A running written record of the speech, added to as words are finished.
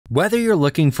Whether you're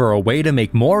looking for a way to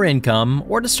make more income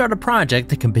or to start a project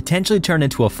that can potentially turn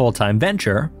into a full-time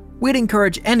venture, we'd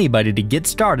encourage anybody to get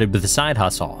started with a side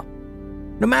hustle.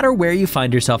 No matter where you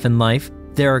find yourself in life,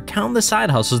 there are countless side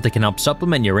hustles that can help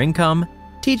supplement your income,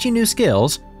 teach you new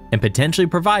skills, and potentially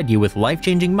provide you with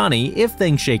life-changing money if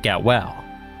things shake out well.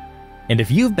 And if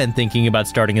you've been thinking about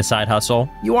starting a side hustle,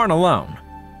 you aren't alone.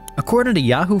 According to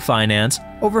Yahoo Finance,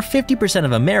 over 50%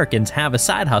 of Americans have a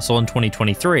side hustle in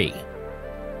 2023.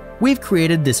 We've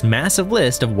created this massive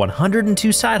list of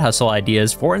 102 side hustle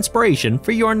ideas for inspiration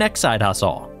for your next side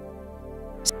hustle.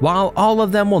 While all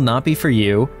of them will not be for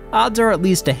you, odds are at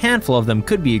least a handful of them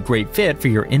could be a great fit for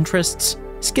your interests,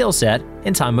 skill set,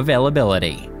 and time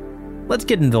availability. Let's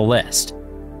get into the list.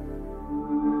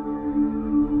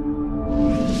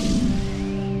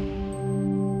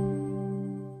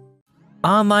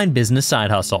 Online business side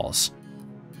hustles.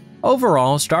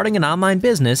 Overall, starting an online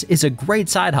business is a great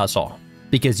side hustle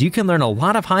because you can learn a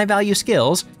lot of high-value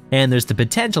skills and there's the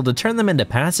potential to turn them into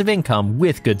passive income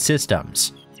with good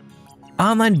systems.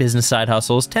 Online business side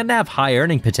hustles tend to have high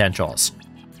earning potentials.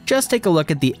 Just take a look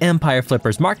at the Empire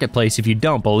Flippers marketplace if you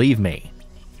don't believe me.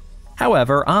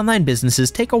 However, online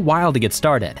businesses take a while to get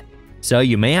started, so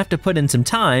you may have to put in some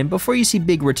time before you see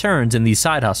big returns in these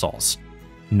side hustles.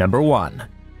 Number 1.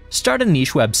 Start a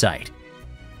niche website.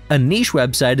 A niche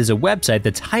website is a website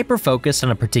that's hyper-focused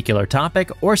on a particular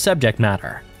topic or subject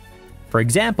matter. For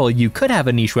example, you could have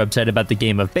a niche website about the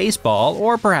game of baseball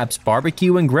or perhaps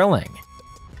barbecue and grilling.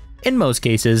 In most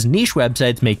cases, niche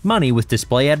websites make money with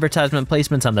display advertisement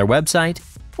placements on their website,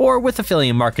 or with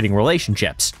affiliate marketing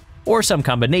relationships, or some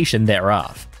combination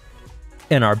thereof.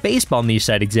 In our baseball niche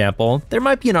site example, there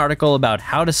might be an article about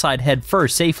how to slide head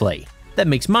first safely that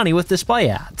makes money with display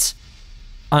ads.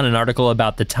 On an article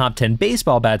about the top 10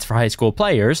 baseball bats for high school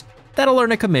players, that'll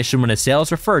earn a commission when a sale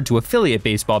is referred to affiliate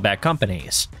baseball bat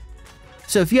companies.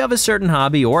 So if you have a certain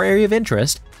hobby or area of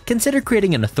interest, consider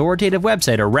creating an authoritative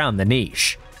website around the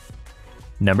niche.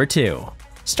 Number 2.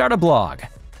 Start a blog.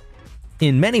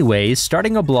 In many ways,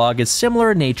 starting a blog is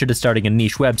similar in nature to starting a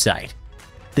niche website.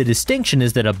 The distinction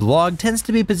is that a blog tends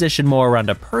to be positioned more around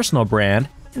a personal brand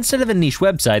instead of a niche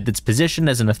website that's positioned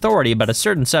as an authority about a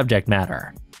certain subject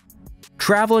matter.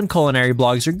 Travel and culinary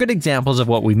blogs are good examples of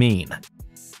what we mean.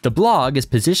 The blog is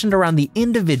positioned around the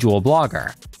individual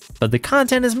blogger, but the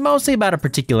content is mostly about a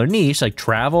particular niche like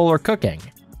travel or cooking.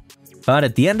 But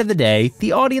at the end of the day,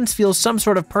 the audience feels some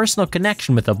sort of personal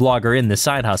connection with the blogger in this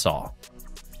side hustle.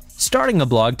 Starting a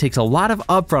blog takes a lot of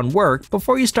upfront work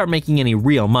before you start making any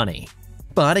real money,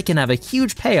 but it can have a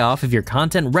huge payoff if your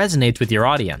content resonates with your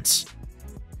audience.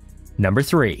 Number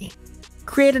 3.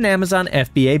 Create an Amazon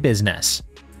FBA business.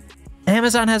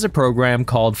 Amazon has a program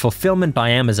called Fulfillment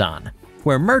by Amazon,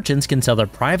 where merchants can sell their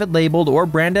private labeled or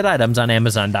branded items on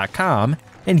Amazon.com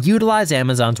and utilize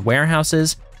Amazon's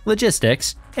warehouses,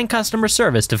 logistics, and customer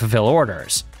service to fulfill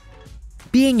orders.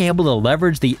 Being able to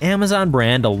leverage the Amazon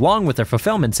brand along with their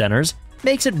fulfillment centers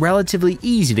makes it relatively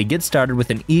easy to get started with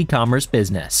an e-commerce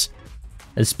business,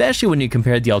 especially when you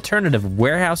compare the alternative of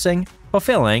warehousing,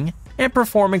 fulfilling, and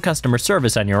performing customer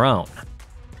service on your own.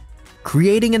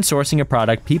 Creating and sourcing a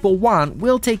product people want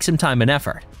will take some time and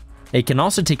effort. It can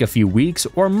also take a few weeks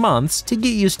or months to get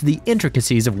used to the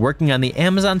intricacies of working on the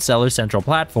Amazon Seller Central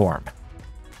platform.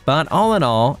 But all in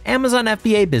all, Amazon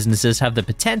FBA businesses have the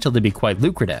potential to be quite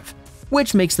lucrative,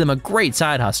 which makes them a great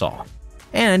side hustle.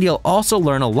 And you'll also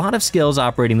learn a lot of skills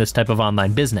operating this type of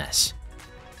online business.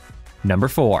 Number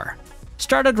 4.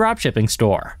 Start a dropshipping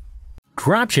store.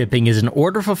 Dropshipping is an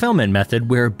order fulfillment method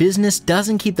where a business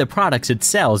doesn't keep the products it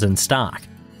sells in stock.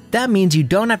 That means you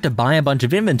don't have to buy a bunch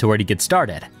of inventory to get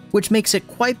started, which makes it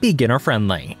quite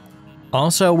beginner-friendly.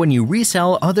 Also, when you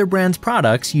resell other brands'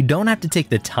 products, you don't have to take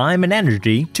the time and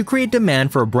energy to create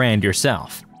demand for a brand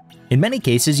yourself. In many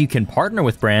cases, you can partner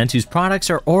with brands whose products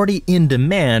are already in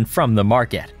demand from the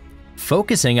market.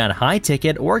 Focusing on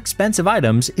high-ticket or expensive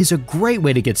items is a great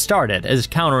way to get started, as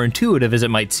counterintuitive as it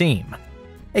might seem.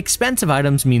 Expensive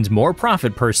items means more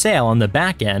profit per sale on the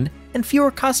back end and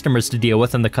fewer customers to deal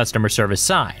with on the customer service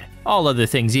side, all other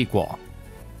things equal.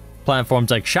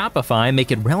 Platforms like Shopify make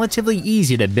it relatively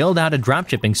easy to build out a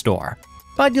dropshipping store,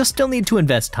 but you'll still need to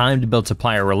invest time to build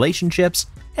supplier relationships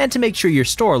and to make sure your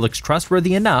store looks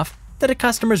trustworthy enough that a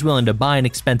customer is willing to buy an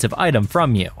expensive item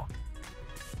from you.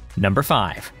 Number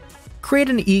 5. Create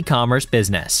an e-commerce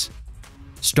business.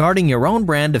 Starting your own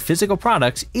brand of physical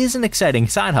products is an exciting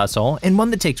side hustle and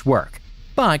one that takes work,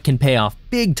 but can pay off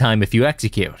big time if you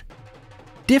execute.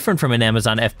 Different from an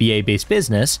Amazon FBA-based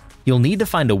business, you'll need to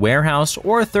find a warehouse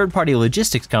or a third-party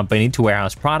logistics company to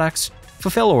warehouse products,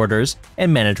 fulfill orders,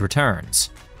 and manage returns.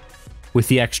 With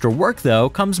the extra work though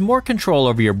comes more control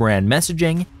over your brand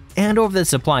messaging and over the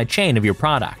supply chain of your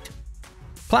product.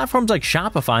 Platforms like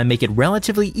Shopify make it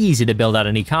relatively easy to build out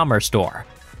an e-commerce store,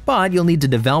 but you'll need to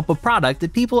develop a product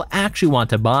that people actually want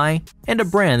to buy and a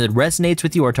brand that resonates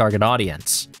with your target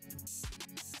audience.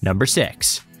 Number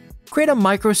 6. Create a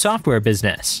micro software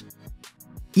business.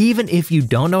 Even if you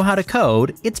don't know how to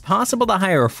code, it's possible to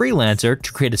hire a freelancer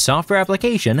to create a software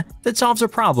application that solves a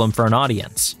problem for an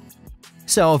audience.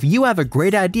 So if you have a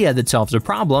great idea that solves a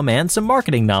problem and some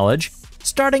marketing knowledge,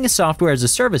 starting a software as a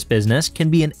service business can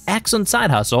be an excellent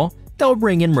side hustle that will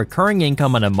bring in recurring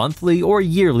income on a monthly or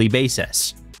yearly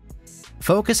basis.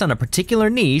 Focus on a particular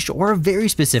niche or a very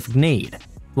specific need,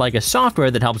 like a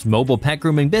software that helps mobile pet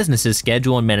grooming businesses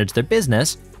schedule and manage their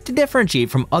business to differentiate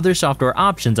from other software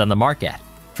options on the market.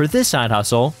 For this side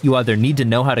hustle, you either need to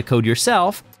know how to code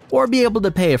yourself or be able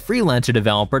to pay a freelancer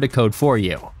developer to code for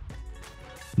you.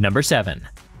 Number 7.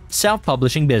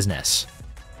 Self-publishing business.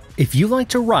 If you like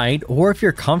to write or if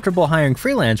you're comfortable hiring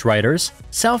freelance writers,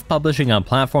 self-publishing on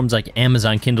platforms like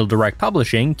Amazon Kindle Direct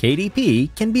Publishing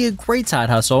 (KDP) can be a great side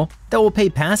hustle that will pay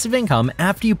passive income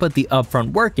after you put the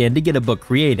upfront work in to get a book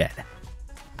created.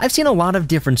 I've seen a lot of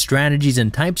different strategies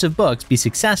and types of books be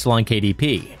successful on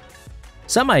KDP.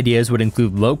 Some ideas would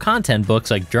include low-content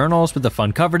books like journals with a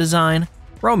fun cover design,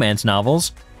 romance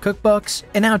novels, cookbooks,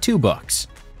 and how-to books.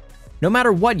 No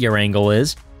matter what your angle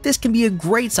is, this can be a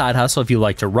great side hustle if you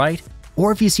like to write,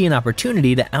 or if you see an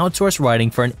opportunity to outsource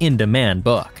writing for an in-demand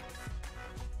book.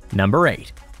 Number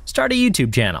 8. Start a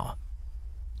YouTube channel.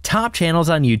 Top channels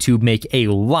on YouTube make a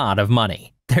lot of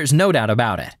money, there's no doubt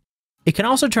about it. It can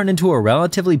also turn into a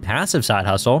relatively passive side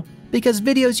hustle because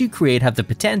videos you create have the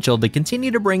potential to continue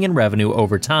to bring in revenue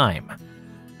over time.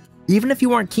 Even if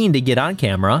you aren't keen to get on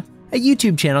camera, a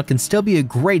YouTube channel can still be a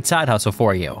great side hustle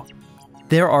for you.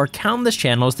 There are countless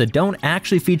channels that don't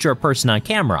actually feature a person on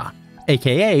camera,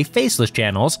 aka faceless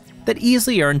channels, that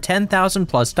easily earn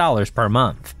 $10,000+ per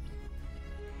month.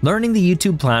 Learning the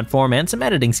YouTube platform and some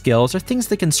editing skills are things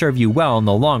that can serve you well in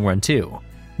the long run too,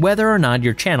 whether or not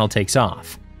your channel takes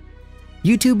off.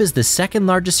 YouTube is the second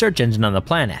largest search engine on the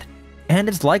planet, and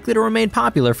it's likely to remain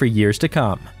popular for years to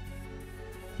come.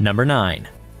 Number 9.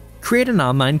 Create an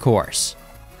online course.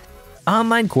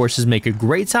 Online courses make a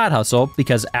great side hustle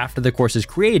because after the course is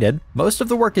created, most of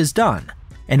the work is done,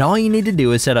 and all you need to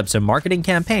do is set up some marketing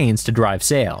campaigns to drive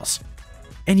sales.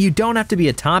 And you don't have to be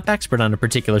a top expert on a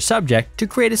particular subject to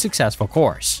create a successful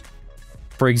course.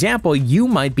 For example, you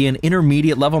might be an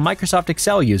intermediate level Microsoft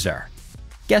Excel user.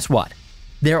 Guess what?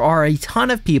 There are a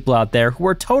ton of people out there who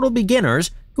are total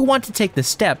beginners who want to take the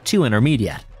step to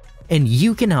intermediate, and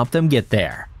you can help them get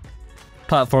there.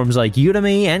 Platforms like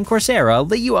Udemy and Coursera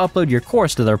let you upload your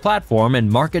course to their platform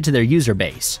and market to their user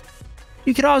base.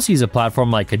 You could also use a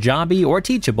platform like Kajabi or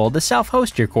Teachable to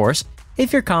self-host your course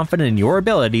if you're confident in your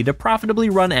ability to profitably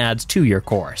run ads to your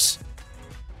course.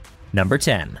 Number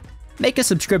 10. Make a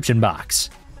subscription box.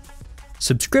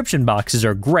 Subscription boxes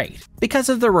are great because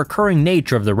of the recurring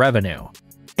nature of the revenue,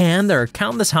 and there are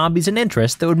countless hobbies and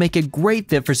interests that would make a great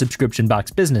fit for subscription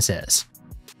box businesses.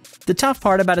 The tough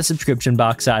part about a subscription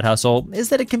box side hustle is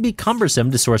that it can be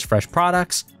cumbersome to source fresh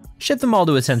products, ship them all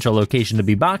to a central location to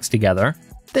be boxed together,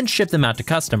 then ship them out to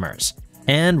customers,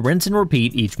 and rinse and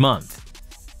repeat each month.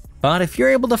 But if you're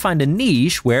able to find a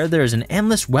niche where there's an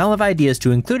endless well of ideas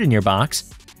to include in your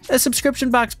box, a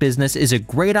subscription box business is a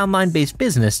great online-based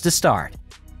business to start.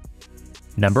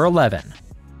 Number 11.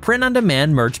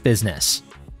 Print-on-demand merch business.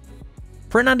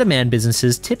 Print-on-demand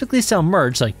businesses typically sell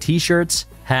merch like t-shirts,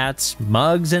 hats,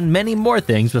 mugs, and many more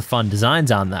things with fun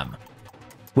designs on them.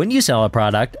 When you sell a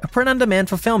product, a print-on-demand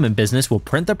fulfillment business will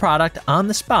print the product on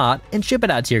the spot and ship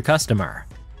it out to your customer.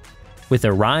 With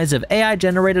the rise of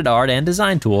AI-generated art and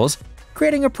design tools,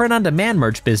 creating a print-on-demand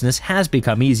merch business has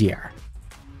become easier.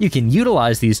 You can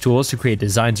utilize these tools to create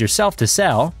designs yourself to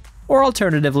sell, or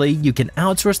alternatively, you can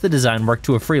outsource the design work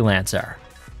to a freelancer.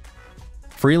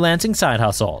 Freelancing side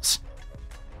hustles.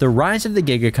 The rise of the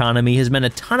gig economy has meant a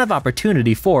ton of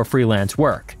opportunity for freelance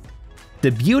work.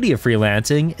 The beauty of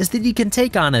freelancing is that you can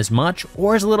take on as much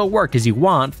or as little work as you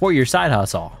want for your side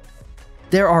hustle.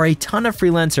 There are a ton of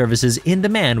freelance services in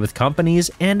demand with companies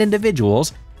and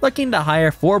individuals looking to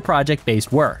hire for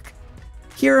project-based work.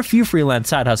 Here are a few freelance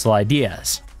side hustle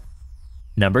ideas.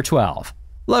 Number 12.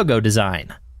 Logo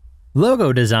design.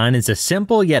 Logo design is a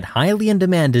simple yet highly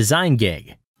in-demand design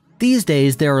gig. These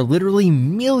days, there are literally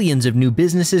millions of new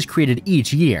businesses created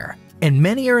each year, and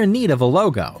many are in need of a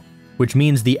logo, which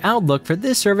means the outlook for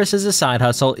this service as a side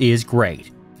hustle is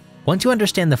great. Once you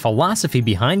understand the philosophy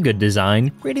behind good design,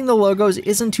 creating the logos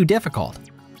isn't too difficult.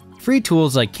 Free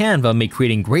tools like Canva make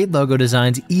creating great logo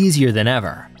designs easier than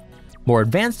ever. More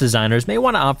advanced designers may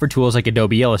want to opt for tools like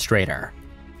Adobe Illustrator.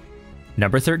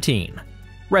 Number 13.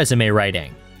 Resume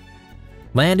writing.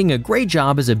 Landing a great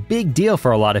job is a big deal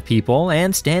for a lot of people,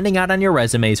 and standing out on your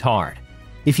resume is hard.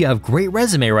 If you have great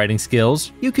resume writing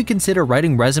skills, you could consider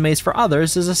writing resumes for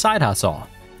others as a side hustle.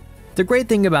 The great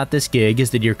thing about this gig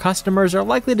is that your customers are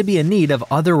likely to be in need of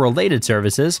other related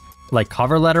services like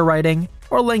cover letter writing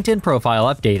or LinkedIn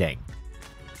profile updating.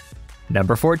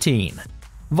 Number 14.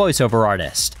 Voiceover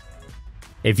artist.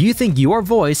 If you think your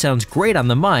voice sounds great on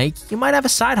the mic, you might have a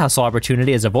side hustle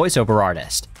opportunity as a voiceover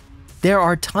artist. There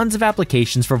are tons of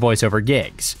applications for voiceover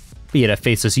gigs, be it a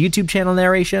faceless YouTube channel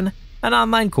narration, an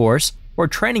online course, or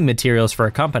training materials for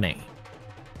a company.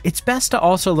 It's best to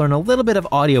also learn a little bit of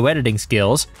audio editing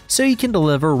skills so you can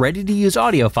deliver ready-to-use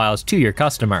audio files to your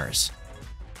customers.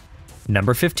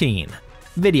 Number 15.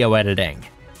 Video editing.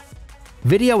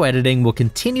 Video editing will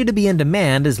continue to be in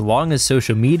demand as long as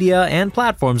social media and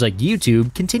platforms like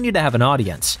YouTube continue to have an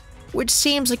audience, which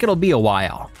seems like it'll be a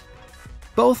while.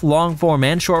 Both long-form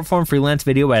and short-form freelance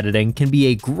video editing can be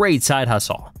a great side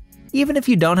hustle. Even if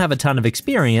you don't have a ton of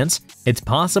experience, it's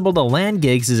possible to land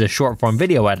gigs as a short-form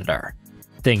video editor.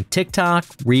 Think TikTok,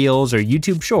 Reels, or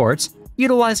YouTube Shorts,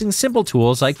 utilizing simple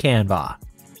tools like Canva.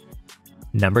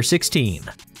 Number 16.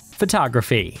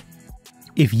 Photography.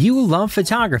 If you love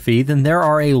photography, then there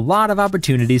are a lot of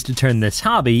opportunities to turn this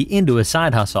hobby into a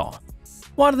side hustle.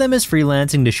 One of them is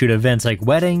freelancing to shoot events like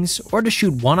weddings or to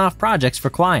shoot one-off projects for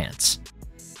clients.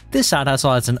 This side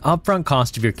hustle has an upfront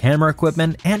cost of your camera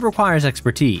equipment and requires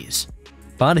expertise.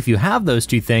 But if you have those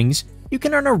two things, you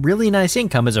can earn a really nice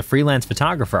income as a freelance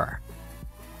photographer.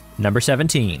 Number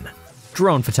 17.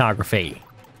 Drone photography.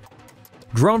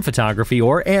 Drone photography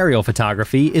or aerial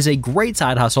photography is a great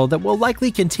side hustle that will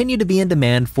likely continue to be in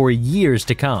demand for years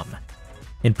to come.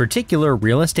 In particular,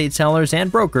 real estate sellers and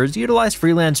brokers utilize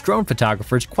freelance drone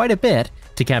photographers quite a bit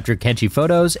to capture catchy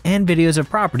photos and videos of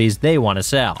properties they want to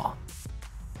sell.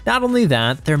 Not only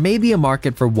that, there may be a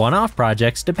market for one-off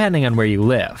projects depending on where you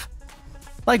live.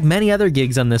 Like many other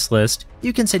gigs on this list,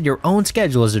 you can set your own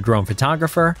schedule as a drone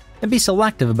photographer and be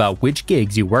selective about which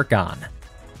gigs you work on.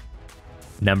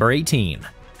 Number 18.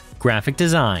 Graphic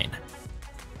design.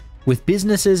 With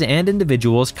businesses and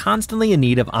individuals constantly in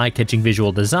need of eye-catching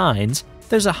visual designs,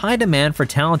 there's a high demand for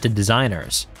talented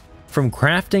designers. From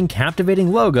crafting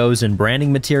captivating logos and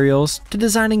branding materials to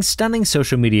designing stunning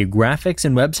social media graphics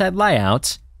and website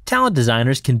layouts, talent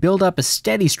designers can build up a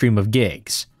steady stream of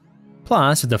gigs.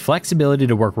 Plus, with the flexibility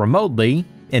to work remotely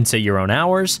and set your own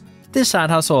hours, this side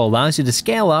hustle allows you to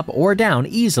scale up or down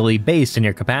easily based on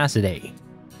your capacity.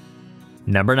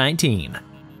 Number 19.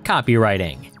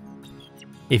 Copywriting.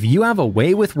 If you have a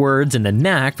way with words and a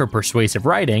knack for persuasive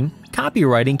writing,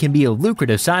 copywriting can be a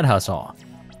lucrative side hustle.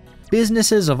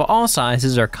 Businesses of all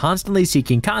sizes are constantly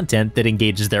seeking content that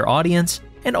engages their audience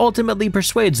and ultimately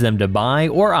persuades them to buy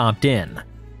or opt in.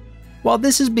 While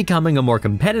this is becoming a more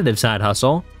competitive side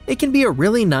hustle, it can be a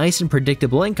really nice and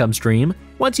predictable income stream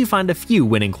once you find a few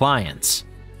winning clients.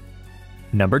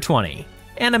 Number 20.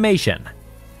 Animation.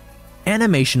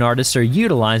 Animation artists are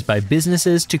utilized by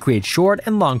businesses to create short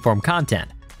and long-form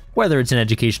content, whether it's an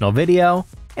educational video,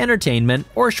 entertainment,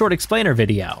 or short explainer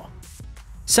video.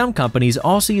 Some companies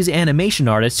also use animation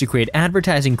artists to create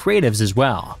advertising creatives as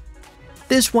well.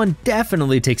 This one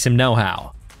definitely takes some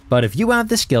know-how, but if you have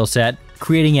the skill set,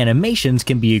 creating animations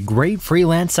can be a great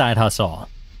freelance side hustle.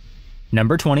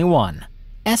 Number 21.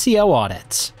 SEO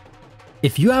audits.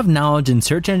 If you have knowledge in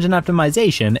search engine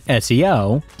optimization,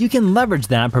 SEO, you can leverage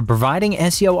that by providing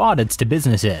SEO audits to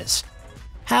businesses.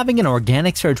 Having an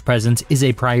organic search presence is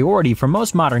a priority for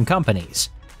most modern companies,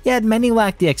 yet many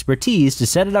lack the expertise to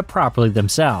set it up properly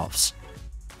themselves.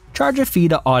 Charge a fee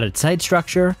to audit site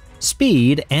structure,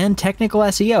 speed, and technical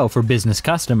SEO for business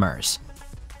customers.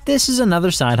 This is another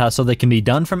side hustle that can be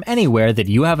done from anywhere that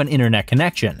you have an internet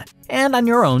connection, and on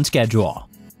your own schedule.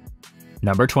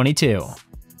 Number 22.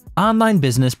 Online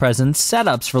business presence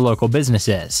setups for local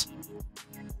businesses.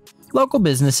 Local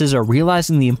businesses are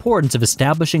realizing the importance of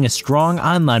establishing a strong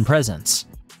online presence.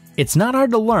 It's not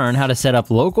hard to learn how to set up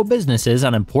local businesses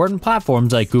on important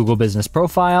platforms like Google Business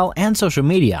Profile and social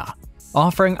media.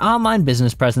 Offering online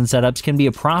business presence setups can be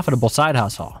a profitable side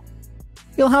hustle.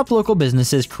 You'll help local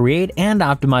businesses create and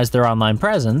optimize their online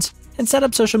presence and set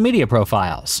up social media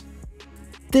profiles.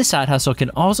 This side hustle can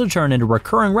also turn into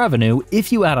recurring revenue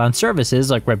if you add on services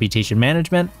like reputation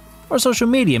management or social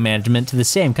media management to the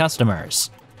same customers.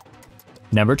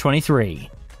 Number 23.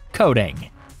 Coding.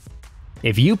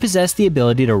 If you possess the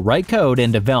ability to write code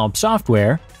and develop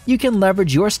software, you can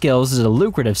leverage your skills as a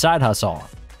lucrative side hustle.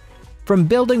 From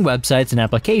building websites and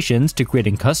applications to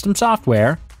creating custom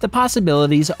software, the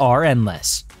possibilities are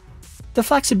endless. The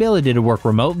flexibility to work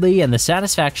remotely and the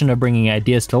satisfaction of bringing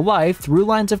ideas to life through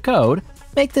lines of code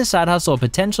make this side hustle a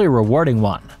potentially rewarding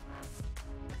one.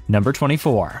 Number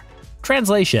 24.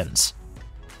 Translations.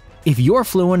 If you're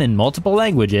fluent in multiple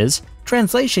languages,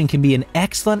 translation can be an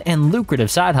excellent and lucrative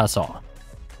side hustle.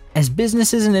 As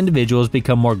businesses and individuals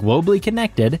become more globally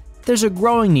connected, there's a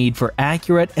growing need for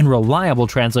accurate and reliable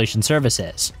translation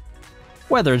services.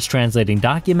 Whether it's translating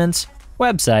documents,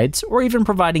 websites, or even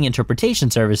providing interpretation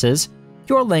services,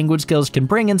 your language skills can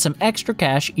bring in some extra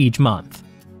cash each month.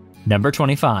 Number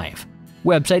 25.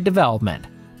 Website development.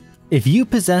 If you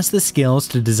possess the skills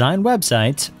to design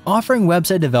websites, offering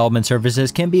website development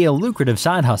services can be a lucrative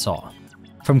side hustle.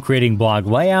 From creating blog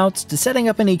layouts to setting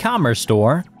up an e-commerce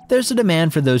store, there's a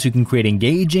demand for those who can create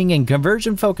engaging and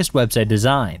conversion-focused website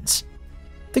designs.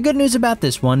 The good news about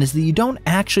this one is that you don't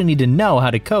actually need to know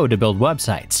how to code to build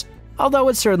websites, although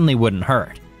it certainly wouldn't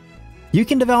hurt. You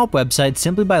can develop websites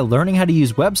simply by learning how to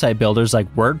use website builders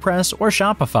like WordPress or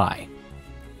Shopify.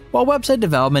 While website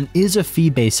development is a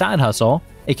fee-based side hustle,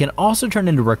 it can also turn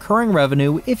into recurring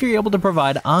revenue if you're able to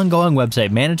provide ongoing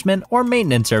website management or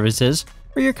maintenance services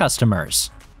for your customers.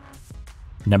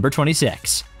 Number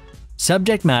 26.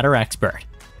 Subject matter expert.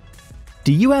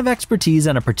 Do you have expertise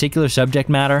on a particular subject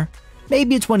matter?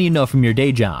 Maybe it's one you know from your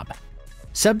day job.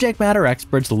 Subject matter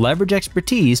experts leverage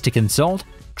expertise to consult,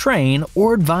 train,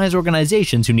 or advise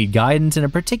organizations who need guidance in a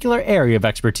particular area of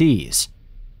expertise.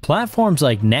 Platforms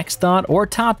like Nextthought or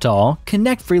TopTal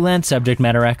connect freelance subject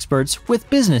matter experts with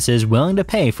businesses willing to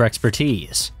pay for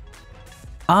expertise.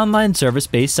 Online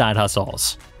service-based side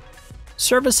hustles.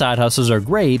 Service side hustles are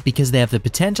great because they have the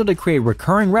potential to create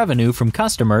recurring revenue from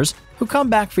customers who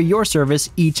come back for your service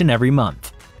each and every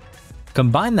month.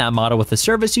 Combine that model with a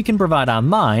service you can provide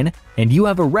online, and you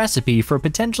have a recipe for a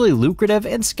potentially lucrative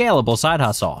and scalable side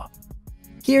hustle.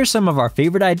 Here's some of our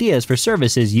favorite ideas for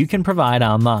services you can provide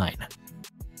online.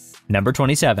 Number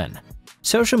 27.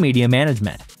 Social media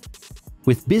management.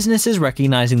 With businesses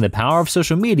recognizing the power of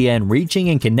social media and reaching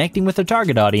and connecting with their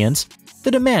target audience,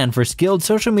 the demand for skilled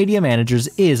social media managers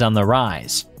is on the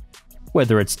rise.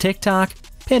 Whether it's TikTok,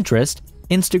 Pinterest,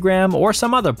 Instagram, or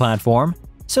some other platform,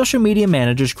 social media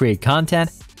managers create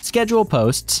content, schedule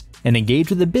posts, and engage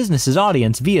with the business's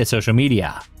audience via social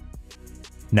media.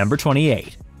 Number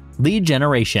 28. Lead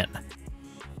generation.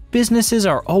 Businesses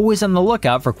are always on the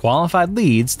lookout for qualified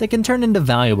leads that can turn into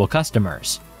valuable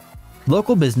customers.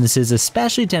 Local businesses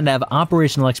especially tend to have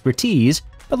operational expertise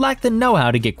but lack the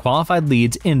know-how to get qualified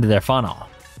leads into their funnel.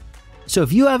 So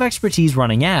if you have expertise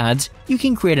running ads, you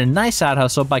can create a nice side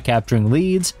hustle by capturing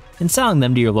leads and selling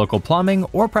them to your local plumbing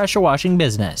or pressure washing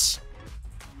business.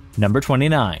 Number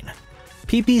 29.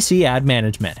 PPC ad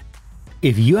management.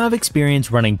 If you have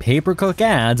experience running pay-per-click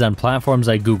ads on platforms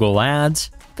like Google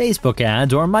Ads, Facebook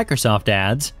ads, or Microsoft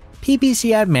ads,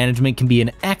 PPC ad management can be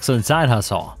an excellent side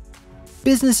hustle.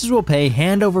 Businesses will pay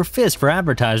hand over fist for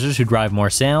advertisers who drive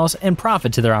more sales and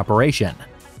profit to their operation.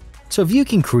 So if you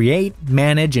can create,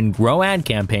 manage, and grow ad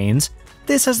campaigns,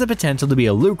 this has the potential to be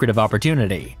a lucrative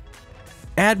opportunity.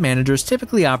 Ad managers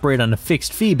typically operate on a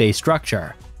fixed fee-based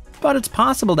structure, but it's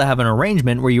possible to have an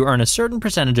arrangement where you earn a certain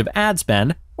percentage of ad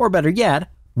spend, or better yet,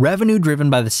 revenue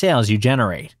driven by the sales you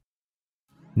generate.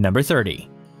 Number 30.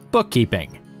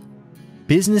 Bookkeeping.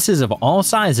 Businesses of all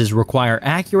sizes require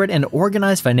accurate and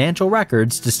organized financial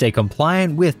records to stay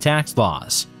compliant with tax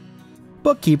laws.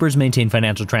 Bookkeepers maintain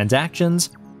financial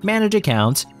transactions, manage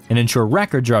accounts, and ensure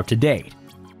records are up to date.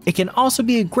 It can also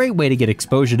be a great way to get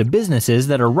exposure to businesses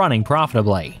that are running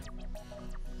profitably.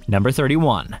 Number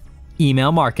 31.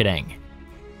 Email marketing.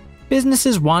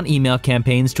 Businesses want email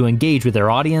campaigns to engage with their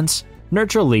audience,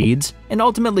 nurture leads, and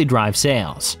ultimately drive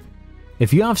sales.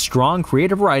 If you have strong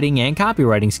creative writing and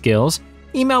copywriting skills,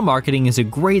 email marketing is a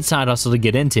great side hustle to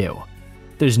get into.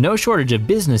 There's no shortage of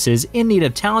businesses in need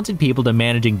of talented people to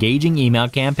manage engaging email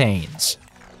campaigns.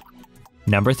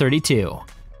 Number 32.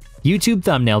 YouTube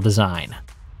thumbnail design.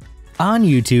 On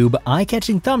YouTube,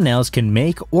 eye-catching thumbnails can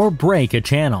make or break a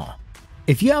channel.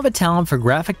 If you have a talent for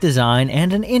graphic design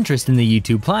and an interest in the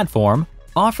YouTube platform,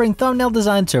 offering thumbnail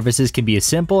design services can be a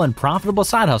simple and profitable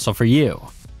side hustle for you.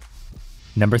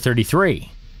 Number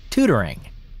 33. Tutoring.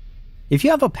 If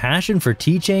you have a passion for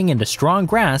teaching and a strong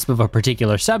grasp of a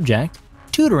particular subject,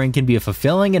 tutoring can be a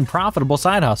fulfilling and profitable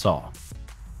side hustle.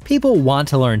 People want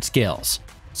to learn skills,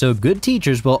 so good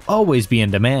teachers will always be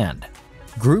in demand.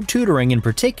 Group tutoring in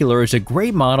particular is a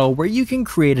great model where you can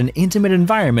create an intimate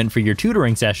environment for your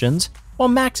tutoring sessions while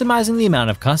maximizing the amount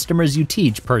of customers you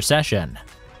teach per session.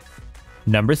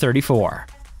 Number 34.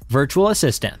 Virtual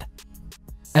assistant.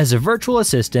 As a virtual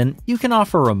assistant, you can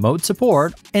offer remote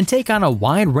support and take on a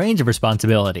wide range of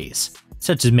responsibilities,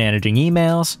 such as managing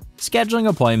emails, scheduling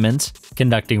appointments,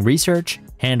 conducting research,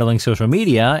 handling social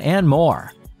media, and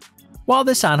more. While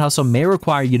this side hustle may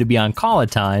require you to be on call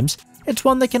at times, it's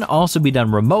one that can also be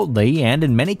done remotely, and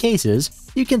in many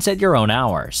cases, you can set your own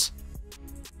hours.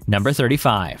 Number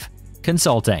 35.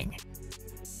 Consulting.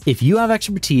 If you have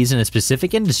expertise in a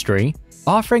specific industry,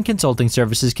 offering consulting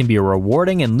services can be a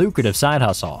rewarding and lucrative side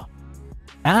hustle.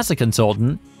 As a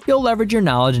consultant, you'll leverage your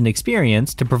knowledge and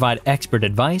experience to provide expert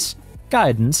advice,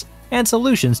 guidance, and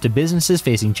solutions to businesses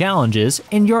facing challenges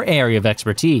in your area of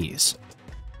expertise.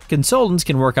 Consultants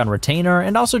can work on retainer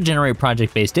and also generate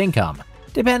project-based income,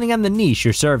 depending on the niche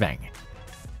you're serving.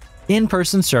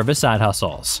 In-person service side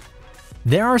hustles.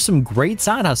 There are some great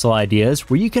side hustle ideas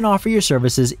where you can offer your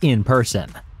services in person.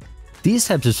 These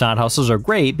types of side hustles are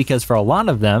great because for a lot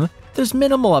of them, there's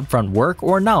minimal upfront work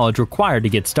or knowledge required to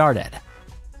get started.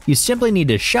 You simply need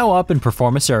to show up and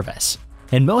perform a service,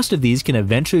 and most of these can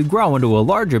eventually grow into a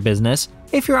larger business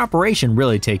if your operation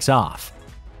really takes off.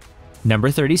 Number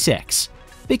 36.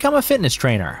 Become a fitness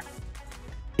trainer.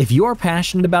 If you are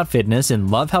passionate about fitness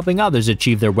and love helping others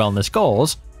achieve their wellness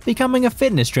goals, becoming a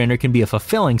fitness trainer can be a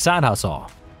fulfilling side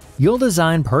hustle. You'll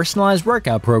design personalized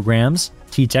workout programs,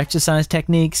 teach exercise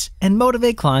techniques, and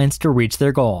motivate clients to reach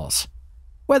their goals.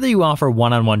 Whether you offer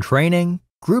one-on-one training,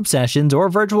 group sessions, or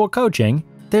virtual coaching,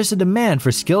 there's a demand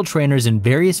for skilled trainers in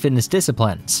various fitness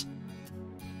disciplines.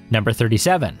 Number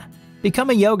 37. Become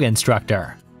a yoga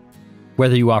instructor.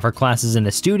 Whether you offer classes in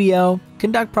a studio,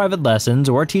 conduct private lessons,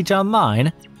 or teach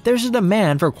online, there's a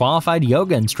demand for qualified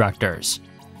yoga instructors.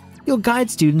 You'll guide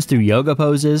students through yoga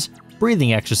poses,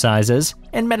 breathing exercises,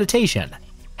 and meditation,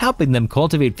 helping them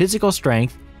cultivate physical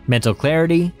strength, mental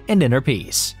clarity, and inner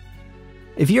peace.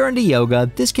 If you're into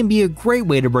yoga, this can be a great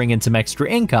way to bring in some extra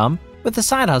income with a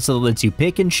side hustle that lets you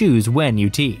pick and choose when you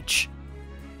teach.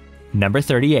 Number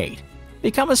 38.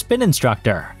 Become a spin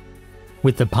instructor.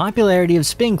 With the popularity of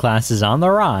spin classes on the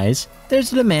rise,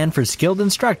 there's a demand for skilled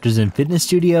instructors in fitness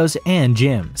studios and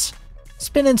gyms.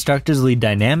 Spin instructors lead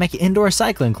dynamic indoor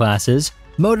cycling classes,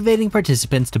 motivating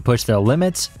participants to push their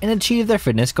limits and achieve their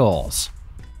fitness goals.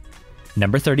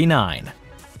 Number 39.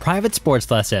 Private sports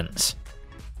lessons.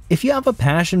 If you have a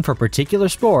passion for a particular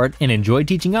sport and enjoy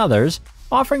teaching others,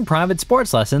 offering private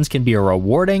sports lessons can be a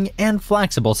rewarding and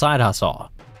flexible side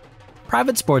hustle.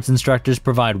 Private sports instructors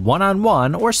provide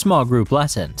one-on-one or small group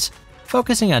lessons,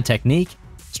 focusing on technique,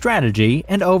 strategy,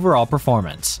 and overall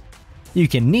performance. You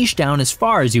can niche down as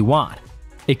far as you want.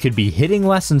 It could be hitting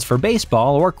lessons for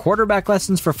baseball or quarterback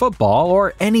lessons for football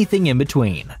or anything in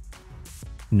between.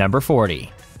 Number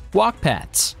 40. Walk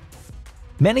pets.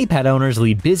 Many pet owners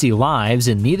lead busy lives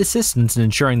and need assistance in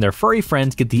ensuring their furry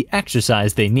friends get the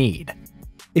exercise they need.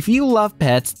 If you love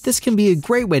pets, this can be a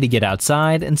great way to get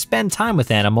outside and spend time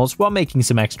with animals while making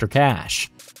some extra cash.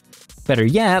 Better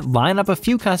yet, line up a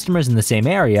few customers in the same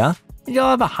area, and you'll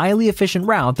have a highly efficient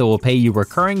route that will pay you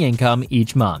recurring income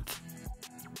each month.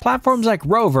 Platforms like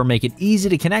Rover make it easy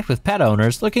to connect with pet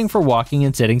owners looking for walking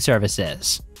and sitting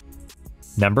services.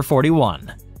 Number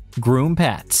 41. Groom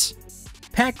pets.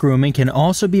 Pet grooming can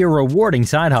also be a rewarding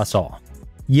side hustle.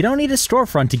 You don't need a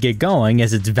storefront to get going,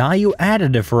 as it's value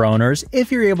additive for owners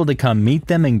if you're able to come meet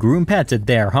them and groom pets at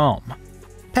their home.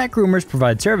 Pet groomers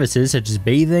provide services such as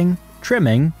bathing,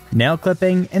 trimming, nail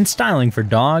clipping, and styling for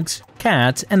dogs,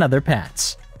 cats, and other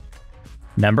pets.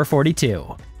 Number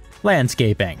 42.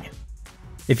 Landscaping.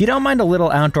 If you don't mind a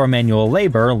little outdoor manual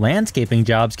labor, landscaping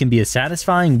jobs can be a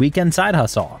satisfying weekend side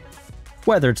hustle.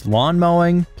 Whether it's lawn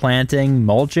mowing, planting,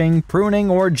 mulching, pruning,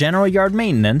 or general yard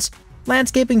maintenance,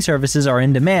 landscaping services are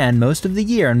in demand most of the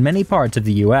year in many parts of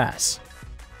the US.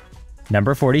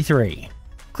 Number 43.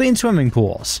 Clean swimming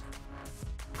pools.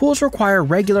 Pools require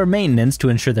regular maintenance to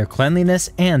ensure their cleanliness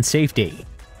and safety.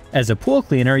 As a pool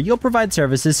cleaner, you'll provide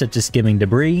services such as skimming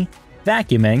debris,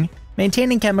 vacuuming,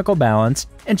 maintaining chemical balance,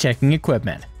 and checking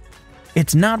equipment.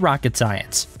 It's not rocket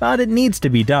science, but it needs to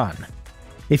be done.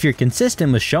 If you're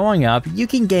consistent with showing up, you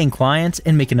can gain clients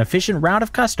and make an efficient route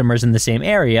of customers in the same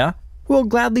area who will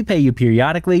gladly pay you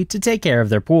periodically to take care of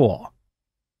their pool.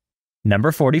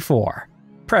 Number 44.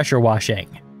 Pressure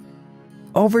washing.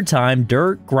 Over time,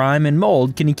 dirt, grime, and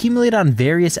mold can accumulate on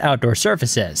various outdoor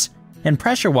surfaces, and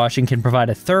pressure washing can provide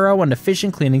a thorough and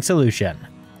efficient cleaning solution.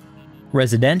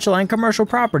 Residential and commercial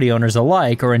property owners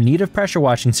alike are in need of pressure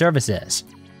washing services.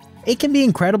 It can be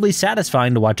incredibly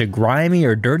satisfying to watch a grimy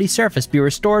or dirty surface be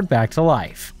restored back to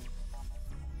life.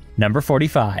 Number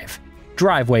 45.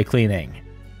 Driveway cleaning.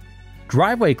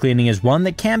 Driveway cleaning is one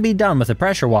that can be done with a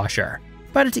pressure washer,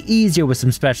 but it's easier with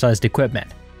some specialized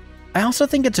equipment. I also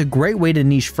think it's a great way to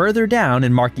niche further down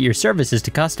and market your services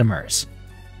to customers.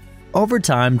 Over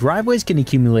time, driveways can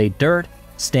accumulate dirt,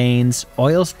 stains,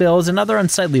 oil spills, and other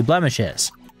unsightly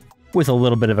blemishes. With a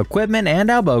little bit of equipment and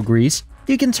elbow grease,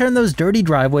 you can turn those dirty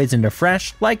driveways into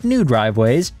fresh, like new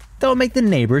driveways that will make the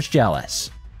neighbors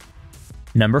jealous.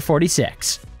 Number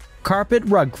 46. Carpet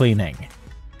rug cleaning.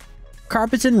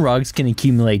 Carpets and rugs can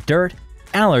accumulate dirt,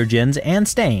 allergens, and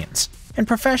stains, and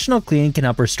professional cleaning can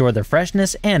help restore their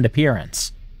freshness and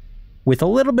appearance. With a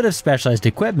little bit of specialized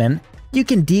equipment, you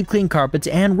can deep clean carpets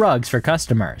and rugs for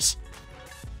customers.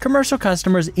 Commercial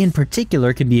customers in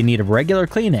particular can be in need of regular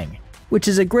cleaning, which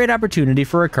is a great opportunity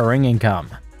for recurring income.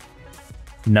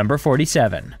 Number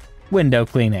 47. Window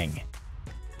cleaning.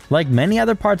 Like many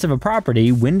other parts of a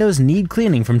property, windows need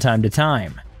cleaning from time to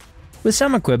time. With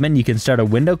some equipment, you can start a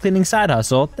window cleaning side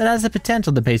hustle that has the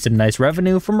potential to pay some nice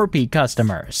revenue from repeat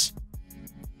customers.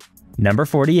 Number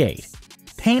 48.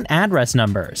 Paint address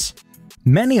numbers.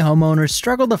 Many homeowners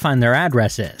struggle to find their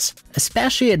addresses,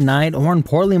 especially at night or in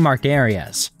poorly marked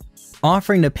areas.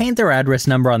 Offering to paint their address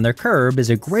number on their curb is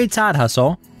a great side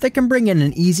hustle that can bring in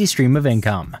an easy stream of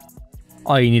income.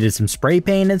 All you need is some spray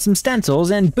paint and some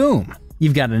stencils and boom,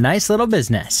 you've got a nice little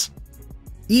business.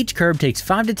 Each curb takes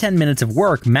 5 to 10 minutes of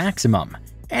work maximum,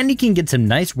 and you can get some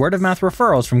nice word-of-mouth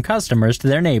referrals from customers to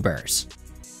their neighbors.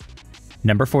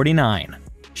 Number 49.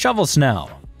 Shovel snow.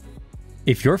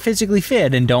 If you're physically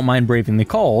fit and don't mind braving the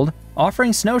cold,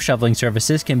 offering snow shoveling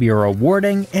services can be a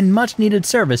rewarding and much-needed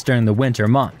service during the winter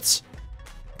months.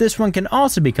 This one can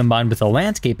also be combined with a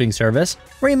landscaping service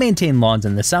where you maintain lawns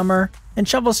in the summer and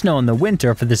shovel snow in the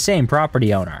winter for the same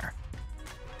property owner.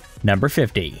 Number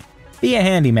 50. Be a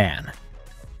handyman.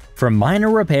 From minor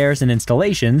repairs and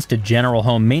installations to general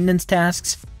home maintenance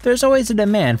tasks, there's always a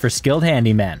demand for skilled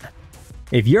handymen.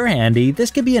 If you're handy,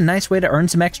 this could be a nice way to earn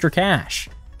some extra cash.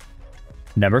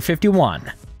 Number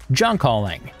 51. Junk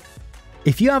hauling.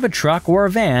 If you have a truck or a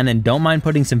van and don't mind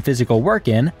putting some physical work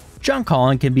in, junk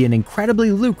hauling can be an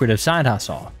incredibly lucrative side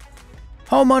hustle.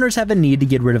 Homeowners have a need to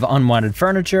get rid of unwanted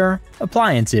furniture,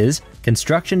 appliances,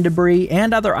 construction debris,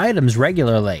 and other items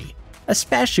regularly,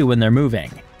 especially when they're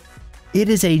moving. It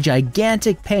is a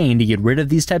gigantic pain to get rid of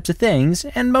these types of things,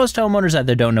 and most homeowners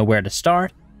either don't know where to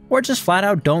start or just flat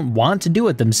out don't want to do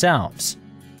it themselves.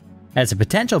 As a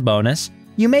potential bonus,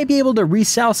 you may be able to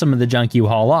resell some of the junk you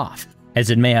haul off, as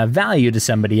it may have value to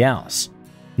somebody else.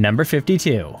 Number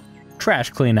 52. Trash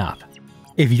cleanup.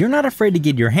 If you're not afraid to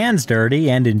get your hands dirty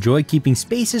and enjoy keeping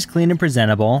spaces clean and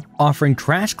presentable, offering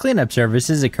trash cleanup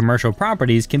services at commercial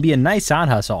properties can be a nice side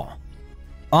hustle.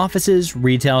 Offices,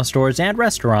 retail stores, and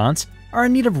restaurants are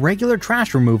in need of regular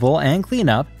trash removal and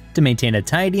cleanup to maintain a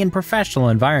tidy and professional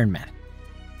environment.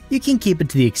 You can keep it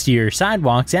to the exterior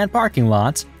sidewalks and parking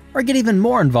lots, or get even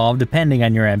more involved depending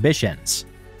on your ambitions.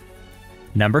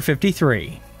 Number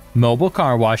 53. Mobile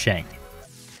car washing.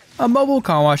 A mobile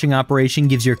car washing operation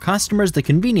gives your customers the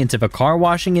convenience of a car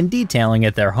washing and detailing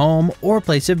at their home or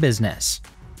place of business.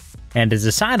 And as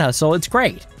a side hustle, it's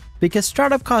great, because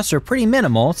startup costs are pretty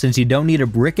minimal since you don't need a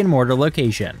brick-and-mortar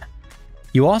location.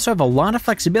 You also have a lot of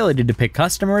flexibility to pick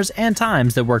customers and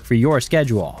times that work for your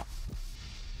schedule.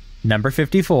 Number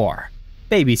 54.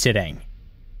 Babysitting.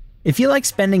 If you like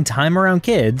spending time around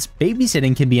kids,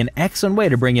 babysitting can be an excellent way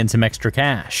to bring in some extra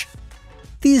cash.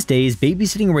 These days,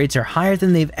 babysitting rates are higher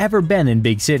than they've ever been in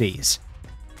big cities.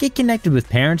 Get connected with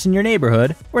parents in your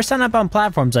neighborhood or sign up on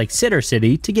platforms like Sitter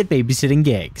City to get babysitting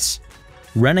gigs.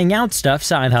 Renting out stuff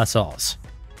side hustles.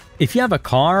 If you have a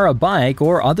car, a bike,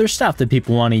 or other stuff that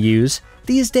people want to use,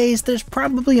 these days there's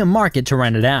probably a market to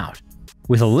rent it out.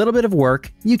 With a little bit of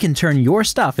work, you can turn your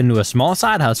stuff into a small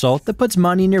side hustle that puts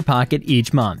money in your pocket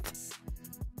each month.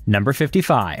 Number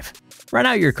 55. Rent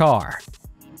out your car.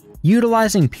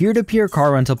 Utilizing peer-to-peer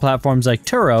car rental platforms like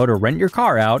Turo to rent your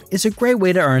car out is a great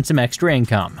way to earn some extra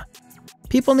income.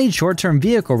 People need short-term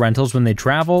vehicle rentals when they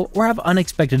travel or have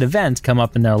unexpected events come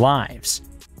up in their lives.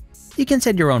 You can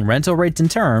set your own rental rates and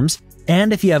terms,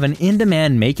 and if you have an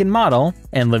in-demand make and model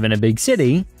and live in a big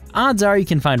city, odds are you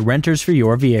can find renters for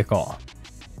your vehicle.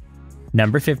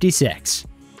 Number 56.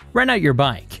 Rent out your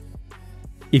bike.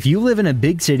 If you live in a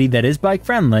big city that is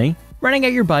bike-friendly, renting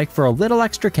out your bike for a little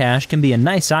extra cash can be a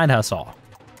nice side hustle.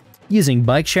 Using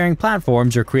bike-sharing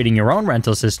platforms or creating your own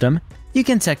rental system, you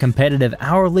can set competitive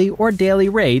hourly or daily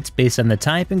rates based on the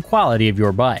type and quality of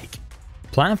your bike.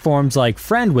 Platforms like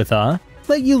Friend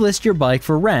let you list your bike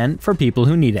for rent for people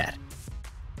who need it.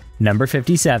 Number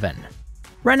 57.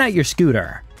 Rent out your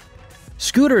scooter.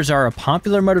 Scooters are a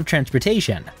popular mode of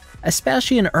transportation,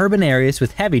 especially in urban areas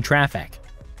with heavy traffic.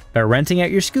 By renting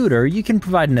out your scooter, you can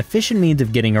provide an efficient means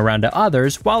of getting around to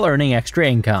others while earning extra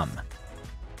income.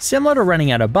 Similar to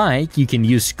renting out a bike, you can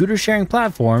use scooter sharing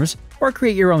platforms or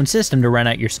create your own system to rent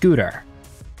out your scooter.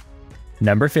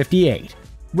 Number 58.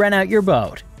 Rent out your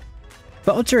boat.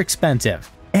 Boats are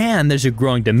expensive, and there's a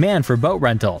growing demand for boat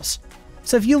rentals.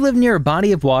 So if you live near a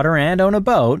body of water and own a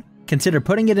boat, consider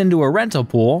putting it into a rental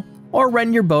pool or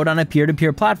rent your boat on a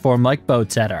peer-to-peer platform like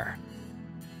BoatSetter.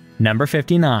 Number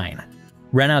 59.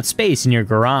 Rent out space in your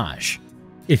garage.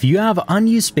 If you have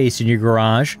unused space in your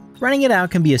garage, renting it out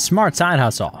can be a smart side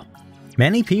hustle.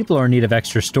 Many people are in need of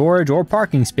extra storage or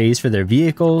parking space for their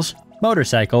vehicles,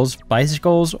 motorcycles,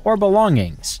 bicycles, or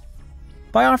belongings.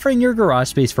 By offering your garage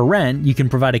space for rent, you can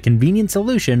provide a convenient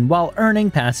solution while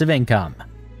earning passive income.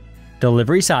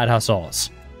 Delivery side hustles.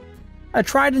 A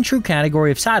tried and true category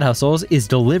of side hustles is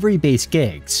delivery-based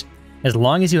gigs. As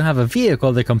long as you have a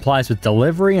vehicle that complies with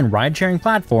delivery and ride-sharing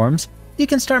platforms, you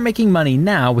can start making money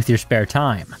now with your spare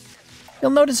time.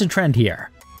 You'll notice a trend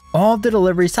here. All of the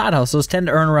delivery side hustles tend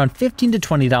to earn around $15 to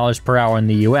 $20 per hour in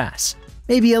the US,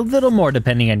 maybe a little more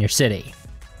depending on your city.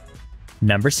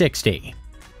 Number 60.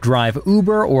 Drive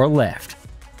Uber or Lyft.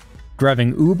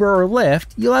 Driving Uber or Lyft,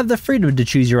 you'll have the freedom to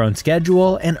choose your own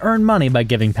schedule and earn money by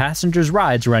giving passengers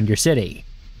rides around your city.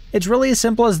 It's really as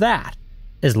simple as that.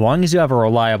 As long as you have a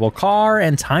reliable car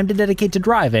and time to dedicate to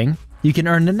driving, you can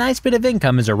earn a nice bit of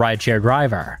income as a rideshare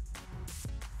driver.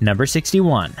 Number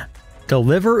 61.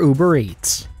 Deliver Uber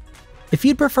Eats. If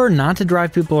you'd prefer not to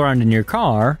drive people around in your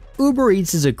car, Uber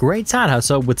Eats is a great side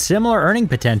hustle with similar earning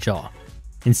potential.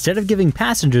 Instead of giving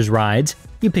passengers rides,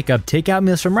 you pick up takeout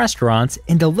meals from restaurants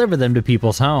and deliver them to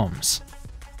people's homes.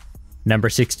 Number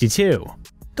 62.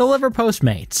 Deliver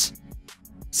Postmates.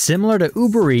 Similar to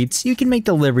Uber Eats, you can make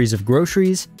deliveries of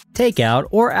groceries, takeout,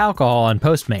 or alcohol on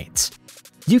Postmates.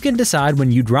 You can decide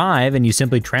when you drive and you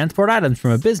simply transport items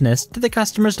from a business to the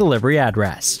customer's delivery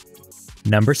address.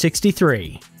 Number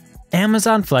 63.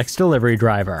 Amazon Flex Delivery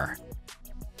Driver.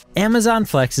 Amazon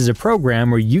Flex is a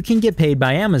program where you can get paid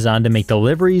by Amazon to make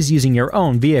deliveries using your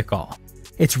own vehicle.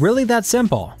 It's really that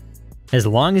simple. As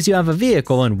long as you have a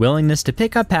vehicle and willingness to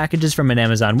pick up packages from an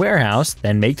Amazon warehouse,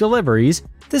 then make deliveries,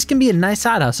 this can be a nice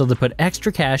side hustle to put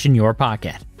extra cash in your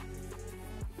pocket.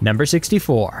 Number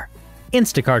 64.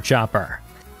 Instacart Shopper.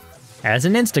 As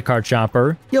an Instacart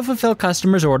shopper, you'll fulfill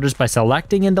customers' orders by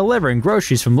selecting and delivering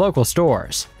groceries from local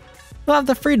stores. You'll have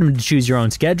the freedom to choose your own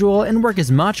schedule and work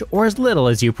as much or as little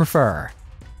as you prefer.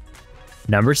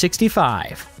 Number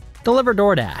 65. Deliver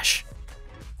DoorDash.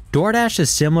 DoorDash is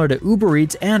similar to Uber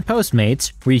Eats and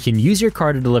Postmates, where you can use your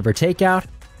car to deliver takeout,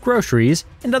 groceries,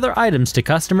 and other items to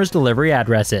customers' delivery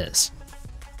addresses.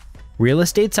 Real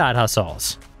estate side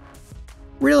hustles.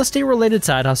 Real estate-related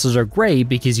side hustles are great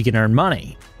because you can earn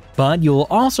money, but you will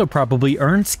also probably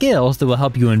earn skills that will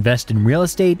help you invest in real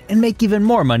estate and make even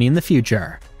more money in the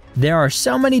future. There are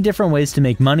so many different ways to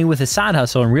make money with a side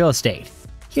hustle in real estate.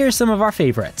 Here's some of our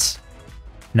favorites.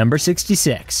 Number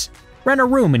 66. Rent a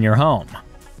room in your home.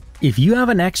 If you have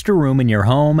an extra room in your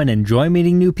home and enjoy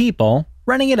meeting new people,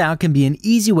 renting it out can be an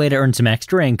easy way to earn some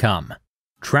extra income.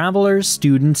 Travelers,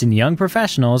 students, and young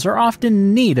professionals are often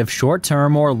in need of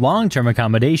short-term or long-term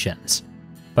accommodations.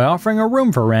 By offering a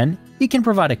room for rent, you can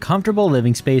provide a comfortable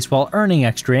living space while earning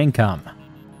extra income.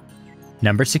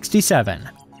 Number 67.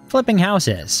 Flipping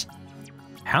houses.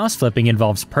 House flipping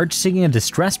involves purchasing a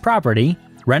distressed property,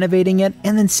 renovating it,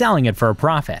 and then selling it for a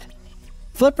profit.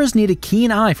 Flippers need a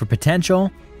keen eye for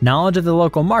potential, knowledge of the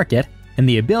local market, and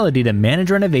the ability to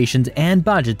manage renovations and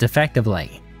budgets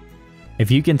effectively.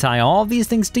 If you can tie all of these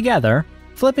things together,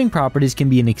 flipping properties can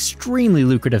be an extremely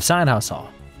lucrative side hustle,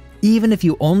 even if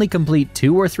you only complete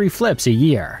 2 or 3 flips a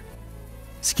year.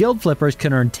 Skilled flippers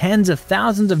can earn tens of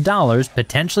thousands of dollars,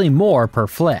 potentially more per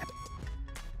flip.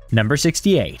 Number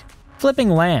 68. Flipping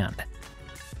land.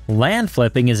 Land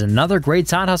flipping is another great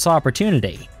side hustle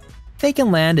opportunity. Vacant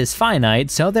land is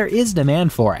finite, so there is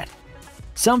demand for it.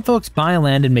 Some folks buy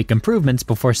land and make improvements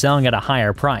before selling at a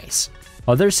higher price.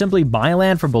 Others simply buy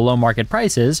land for below market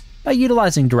prices by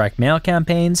utilizing direct mail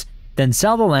campaigns, then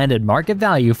sell the land at market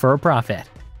value for a profit.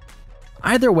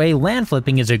 Either way, land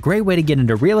flipping is a great way to get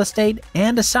into real estate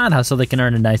and a side hustle that can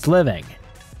earn a nice living.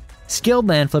 Skilled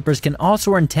land flippers can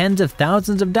also earn tens of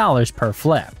thousands of dollars per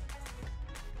flip.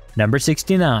 Number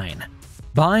 69.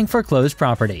 Buying foreclosed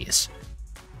properties.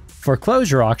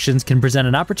 Foreclosure auctions can present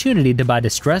an opportunity to buy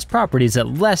distressed properties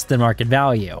at less than market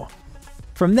value.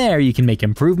 From there, you can make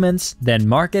improvements, then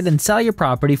market and sell your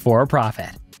property for a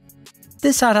profit.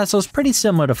 This side hustle is pretty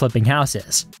similar to flipping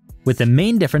houses, with the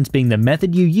main difference being the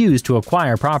method you use to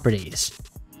acquire properties.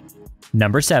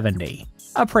 Number 70.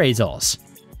 Appraisals.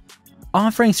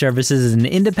 Offering services as an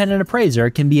independent appraiser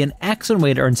can be an excellent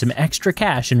way to earn some extra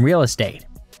cash in real estate.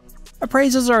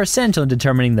 Appraisals are essential in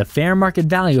determining the fair market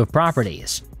value of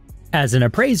properties. As an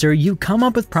appraiser, you come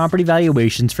up with property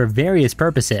valuations for various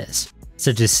purposes,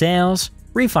 such as sales,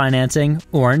 refinancing,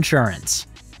 or insurance.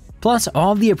 Plus,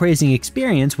 all of the appraising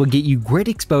experience will get you great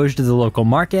exposure to the local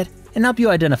market and help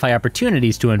you identify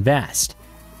opportunities to invest.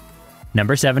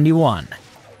 Number 71.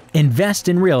 Invest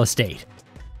in real estate.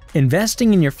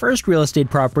 Investing in your first real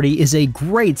estate property is a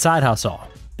great side hustle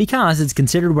because it's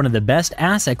considered one of the best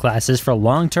asset classes for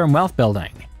long-term wealth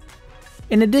building.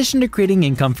 In addition to creating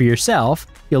income for yourself,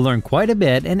 you'll learn quite a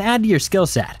bit and add to your skill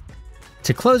set.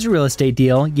 To close a real estate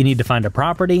deal, you need to find a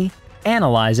property,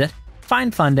 analyze it,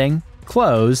 find funding,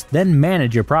 close, then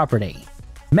manage your property.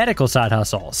 Medical side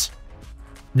hustles.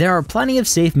 There are plenty of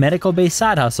safe medical-based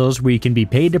side hustles where you can be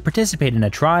paid to participate in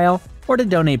a trial or to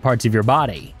donate parts of your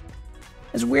body.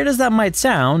 As weird as that might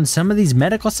sound, some of these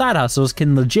medical side hustles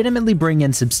can legitimately bring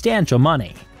in substantial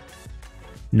money.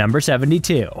 Number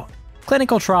 72.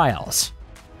 Clinical trials.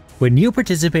 When you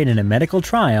participate in a medical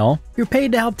trial, you're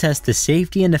paid to help test the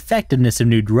safety and effectiveness of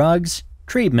new drugs,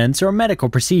 treatments, or medical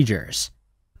procedures.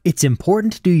 It's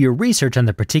important to do your research on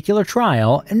the particular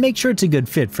trial and make sure it's a good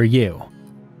fit for you.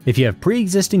 If you have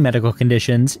pre-existing medical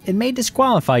conditions, it may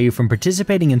disqualify you from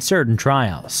participating in certain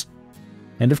trials.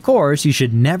 And of course, you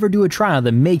should never do a trial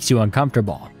that makes you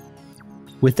uncomfortable.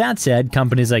 With that said,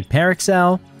 companies like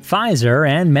Parexel, Pfizer,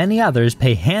 and many others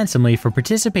pay handsomely for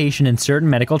participation in certain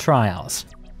medical trials.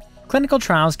 Clinical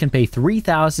trials can pay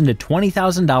 $3,000 to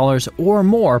 $20,000 or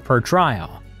more per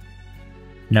trial.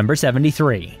 Number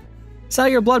 73. Sell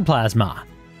your blood plasma.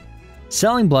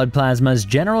 Selling blood plasma is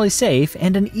generally safe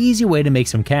and an easy way to make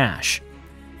some cash.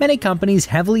 Many companies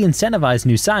heavily incentivize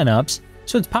new signups,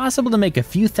 so it's possible to make a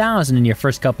few thousand in your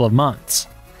first couple of months.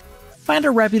 Find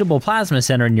a reputable plasma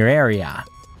center in your area.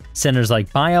 Centers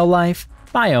like BioLife,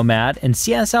 Biomat, and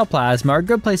CSL Plasma are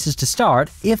good places to start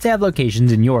if they have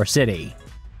locations in your city.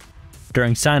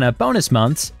 During sign-up bonus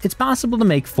months, it's possible to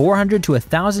make $400 to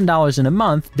 $1,000 in a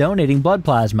month donating blood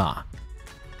plasma.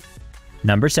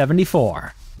 Number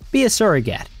 74. Be a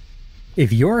surrogate.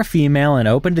 If you're a female and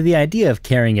open to the idea of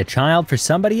carrying a child for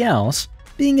somebody else,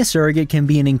 being a surrogate can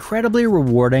be an incredibly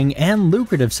rewarding and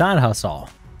lucrative side hustle.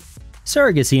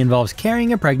 Surrogacy involves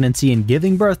carrying a pregnancy and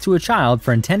giving birth to a child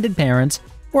for intended parents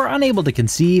who are unable to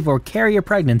conceive or carry a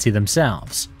pregnancy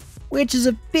themselves, which is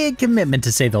a big commitment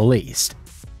to say the least.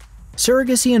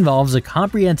 Surrogacy involves a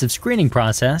comprehensive screening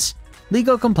process,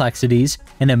 legal complexities,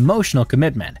 and emotional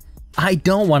commitment. I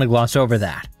don't want to gloss over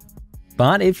that.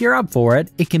 But if you're up for it,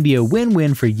 it can be a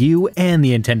win-win for you and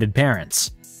the intended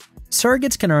parents.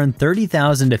 Surrogates can earn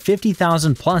 $30,000 to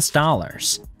 $50,000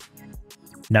 plus.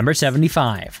 Number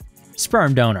 75.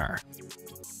 Sperm donor.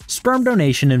 Sperm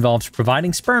donation involves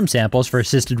providing sperm samples for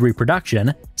assisted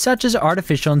reproduction, such as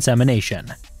artificial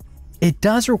insemination. It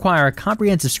does require a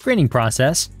comprehensive screening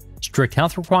process, strict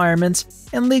health requirements,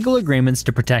 and legal agreements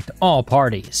to protect all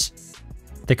parties.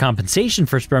 The compensation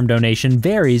for sperm donation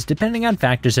varies depending on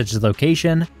factors such as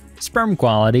location, sperm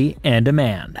quality, and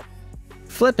demand.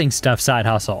 Flipping stuff side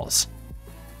hustles.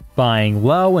 Buying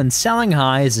low and selling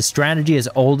high is a strategy as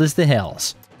old as the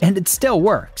hills, and it still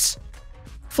works.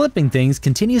 Flipping things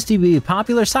continues to be a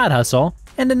popular side hustle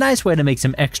and a nice way to make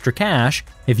some extra cash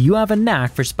if you have a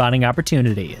knack for spotting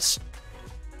opportunities.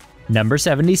 Number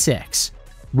 76.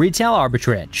 Retail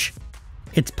arbitrage.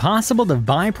 It's possible to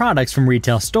buy products from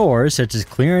retail stores such as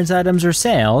clearance items or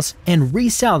sales and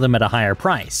resell them at a higher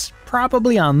price,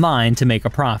 probably online, to make a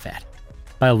profit.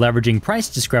 By leveraging price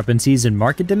discrepancies in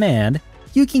market demand,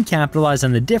 you can capitalize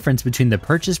on the difference between the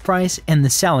purchase price and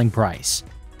the selling price.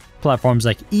 Platforms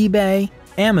like eBay,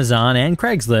 Amazon, and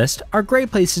Craigslist are great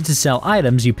places to sell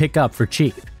items you pick up for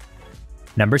cheap.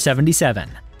 Number 77.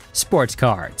 Sports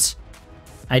cards.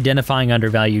 Identifying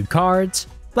undervalued cards,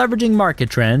 leveraging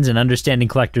market trends, and understanding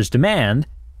collectors' demand,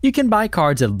 you can buy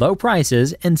cards at low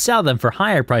prices and sell them for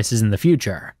higher prices in the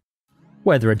future.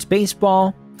 Whether it's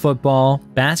baseball, football,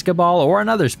 basketball, or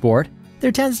another sport,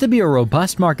 there tends to be a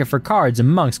robust market for cards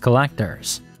amongst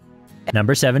collectors.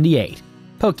 Number 78.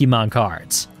 Pokemon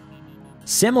cards.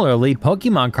 Similarly,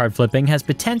 Pokemon card flipping has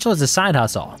potential as a side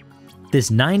hustle. This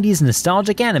 90s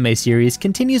nostalgic anime series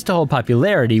continues to hold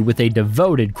popularity with a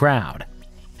devoted crowd,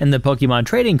 and the Pokemon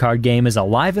trading card game is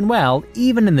alive and well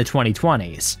even in the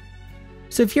 2020s.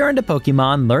 So if you're into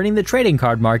Pokemon, learning the trading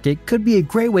card market could be a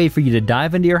great way for you to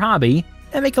dive into your hobby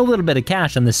and make a little bit of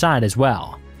cash on the side as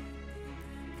well.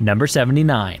 Number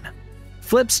 79.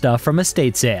 Flip stuff from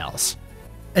estate sales.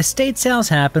 Estate sales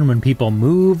happen when people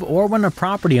move or when a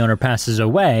property owner passes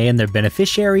away and their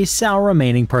beneficiaries sell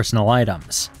remaining personal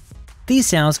items. These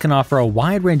sales can offer a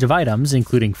wide range of items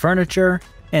including furniture,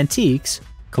 antiques,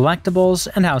 collectibles,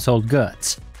 and household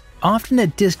goods, often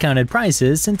at discounted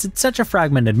prices since it's such a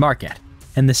fragmented market,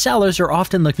 and the sellers are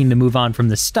often looking to move on from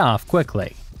the stuff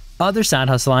quickly. Other side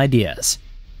hustle ideas.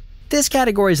 This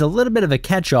category is a little bit of a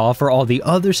catch-all for all the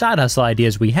other side hustle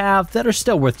ideas we have that are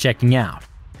still worth checking out.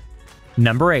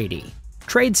 Number 80.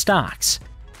 Trade stocks.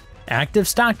 Active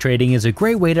stock trading is a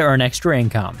great way to earn extra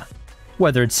income.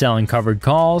 Whether it's selling covered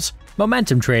calls,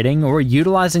 momentum trading, or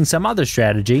utilizing some other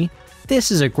strategy,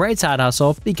 this is a great side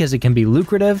hustle because it can be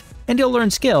lucrative and you'll learn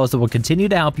skills that will continue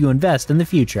to help you invest in the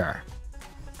future.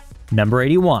 Number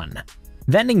 81.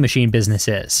 Vending machine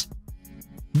businesses.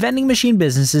 Vending machine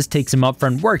businesses take some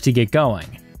upfront work to get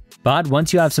going, but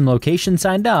once you have some locations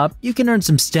signed up, you can earn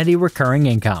some steady recurring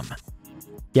income.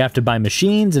 You have to buy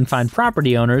machines and find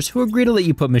property owners who agree to let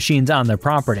you put machines on their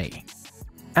property.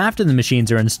 After the machines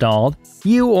are installed,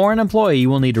 you or an employee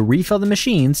will need to refill the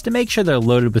machines to make sure they're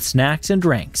loaded with snacks and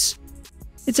drinks.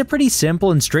 It's a pretty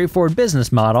simple and straightforward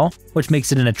business model, which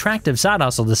makes it an attractive side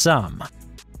hustle to some.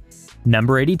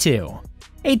 Number 82.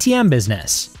 ATM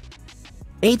business.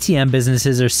 ATM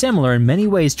businesses are similar in many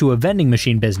ways to a vending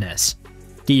machine business.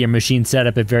 Get your machine set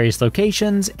up at various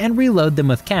locations and reload them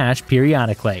with cash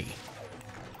periodically.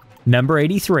 Number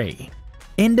 83.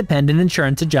 Independent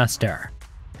insurance adjuster.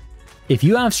 If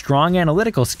you have strong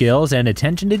analytical skills and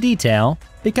attention to detail,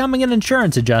 becoming an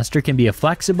insurance adjuster can be a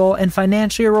flexible and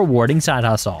financially rewarding side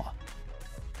hustle.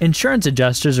 Insurance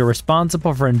adjusters are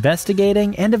responsible for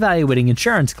investigating and evaluating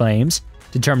insurance claims,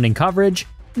 determining coverage,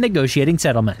 and negotiating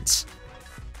settlements.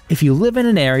 If you live in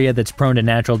an area that's prone to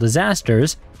natural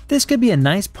disasters, this could be a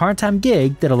nice part-time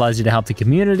gig that allows you to help the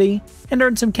community and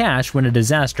earn some cash when a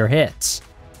disaster hits.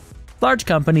 Large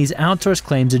companies outsource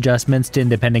claims adjustments to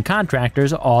independent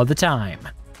contractors all the time.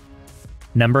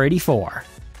 Number 84.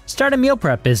 Start a meal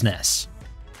prep business.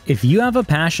 If you have a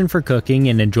passion for cooking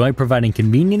and enjoy providing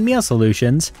convenient meal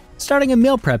solutions, starting a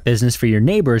meal prep business for your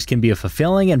neighbors can be a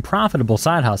fulfilling and profitable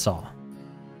side hustle.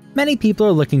 Many people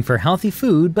are looking for healthy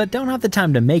food but don't have the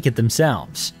time to make it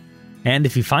themselves. And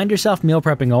if you find yourself meal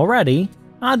prepping already,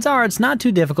 odds are it's not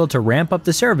too difficult to ramp up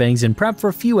the servings and prep for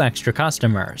a few extra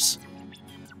customers.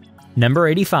 Number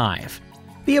 85.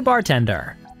 Be a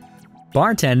bartender.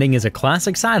 Bartending is a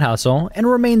classic side hustle and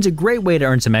remains a great way to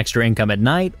earn some extra income at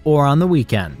night or on the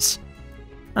weekends.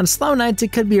 On slow nights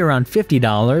it could be around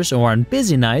 $50, or on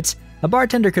busy nights, a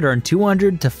bartender could earn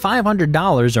 $200 to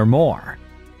 $500 or more.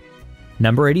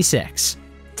 Number 86.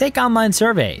 Take online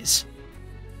surveys.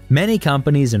 Many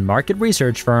companies and market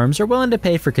research firms are willing to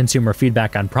pay for consumer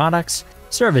feedback on products,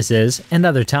 services, and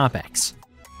other topics.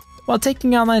 While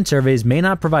taking online surveys may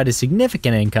not provide a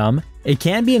significant income, it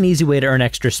can be an easy way to earn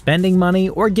extra spending money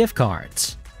or gift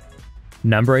cards.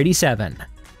 Number 87.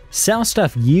 Sell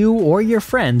stuff you or your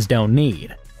friends don't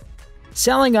need.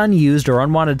 Selling unused or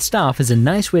unwanted stuff is a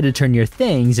nice way to turn your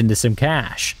things into some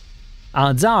cash.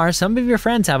 Odds are some of your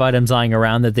friends have items lying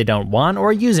around that they don't want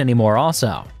or use anymore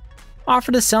also.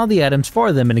 Offer to sell the items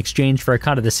for them in exchange for a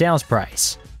cut of the sales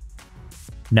price.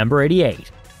 Number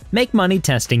 88. Make money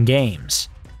testing games.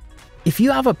 If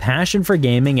you have a passion for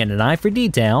gaming and an eye for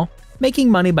detail, making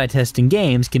money by testing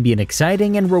games can be an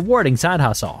exciting and rewarding side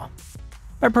hustle.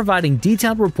 By providing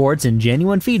detailed reports and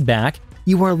genuine feedback,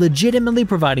 you are legitimately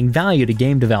providing value to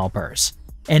game developers,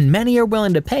 and many are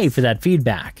willing to pay for that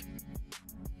feedback.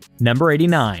 Number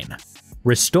 89.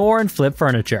 Restore and flip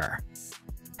furniture.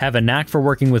 Have a knack for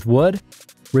working with wood?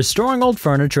 Restoring old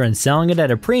furniture and selling it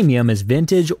at a premium as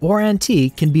vintage or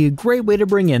antique can be a great way to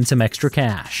bring in some extra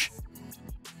cash.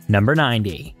 Number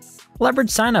 90. Leverage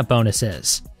sign-up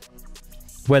bonuses.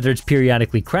 Whether it's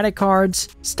periodically credit cards,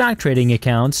 stock trading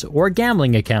accounts, or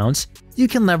gambling accounts, you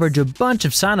can leverage a bunch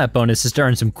of sign-up bonuses to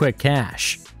earn some quick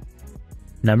cash.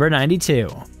 Number 92.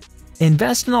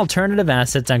 Invest in alternative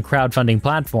assets on crowdfunding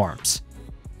platforms.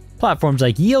 Platforms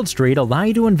like Yield Street allow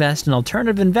you to invest in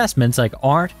alternative investments like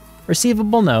art,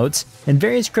 receivable notes, and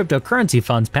various cryptocurrency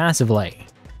funds passively.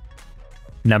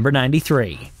 Number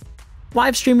 93.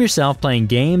 Live stream yourself playing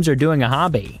games or doing a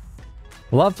hobby.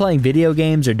 Love playing video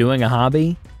games or doing a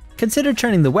hobby? Consider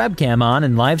turning the webcam on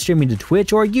and live streaming to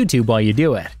Twitch or YouTube while you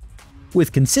do it.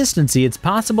 With consistency, it's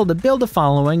possible to build a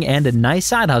following and a nice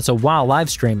side hustle while live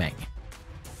streaming.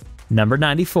 Number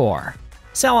 94.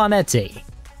 Sell on Etsy.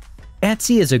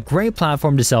 Etsy is a great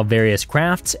platform to sell various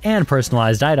crafts and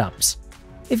personalized items.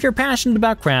 If you're passionate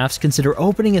about crafts, consider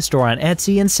opening a store on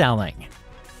Etsy and selling.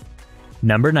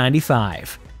 Number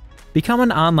 95. Become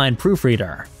an online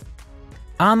proofreader.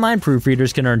 Online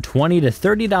proofreaders can earn $20 to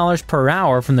 $30 per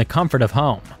hour from the comfort of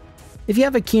home. If you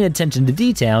have a keen attention to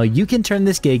detail, you can turn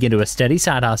this gig into a steady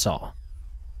side hustle.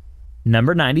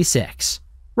 Number 96.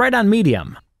 Write on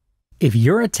Medium. If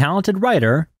you're a talented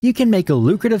writer, you can make a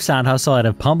lucrative side hustle out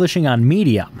of publishing on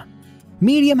Medium.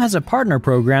 Medium has a partner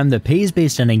program that pays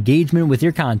based on engagement with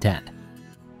your content.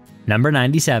 Number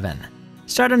 97.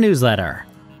 Start a newsletter.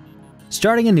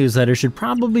 Starting a newsletter should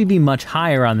probably be much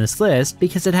higher on this list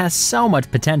because it has so much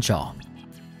potential.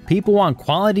 People want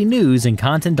quality news and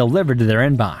content delivered to their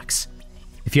inbox.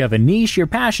 If you have a niche you're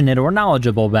passionate or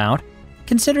knowledgeable about,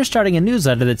 consider starting a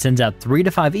newsletter that sends out 3 to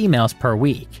 5 emails per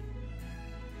week.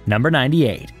 Number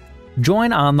 98.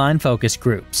 Join online focus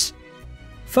groups.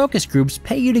 Focus groups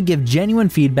pay you to give genuine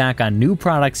feedback on new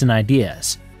products and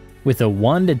ideas. With a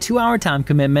 1 to 2 hour time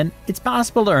commitment, it's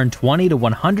possible to earn $20 to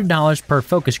 $100 per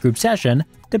focus group session,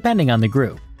 depending on the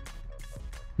group.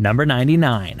 Number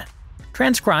 99.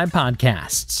 Transcribe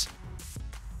podcasts.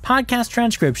 Podcast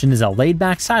transcription is a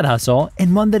laid-back side hustle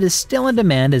and one that is still in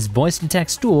demand as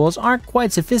voice-to-text tools aren't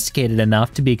quite sophisticated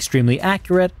enough to be extremely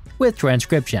accurate with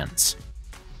transcriptions.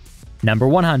 Number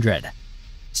 100.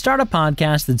 Start a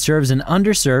podcast that serves an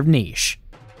underserved niche.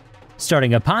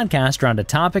 Starting a podcast around a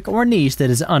topic or niche that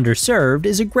is underserved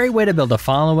is a great way to build a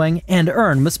following and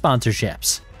earn with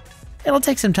sponsorships. It'll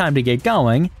take some time to get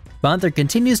going, but there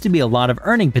continues to be a lot of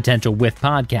earning potential with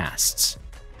podcasts.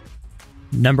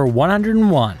 Number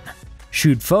 101.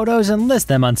 Shoot photos and list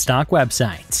them on stock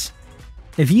websites.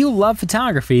 If you love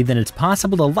photography, then it's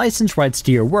possible to license rights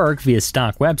to your work via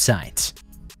stock websites.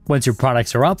 Once your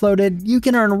products are uploaded, you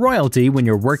can earn royalty when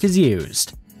your work is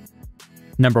used.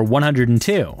 Number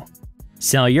 102.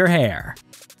 Sell your hair.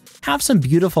 Have some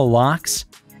beautiful locks?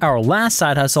 Our last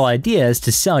side hustle idea is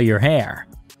to sell your hair.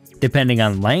 Depending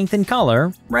on length and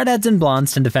color, redheads and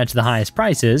blondes tend to fetch the highest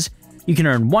prices. You can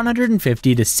earn $150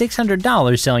 to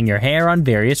 $600 selling your hair on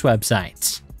various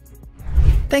websites.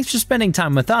 Thanks for spending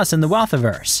time with us in the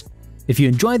Wealthiverse. If you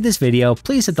enjoyed this video,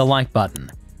 please hit the like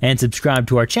button and subscribe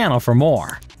to our channel for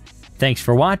more. Thanks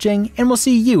for watching, and we'll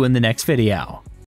see you in the next video.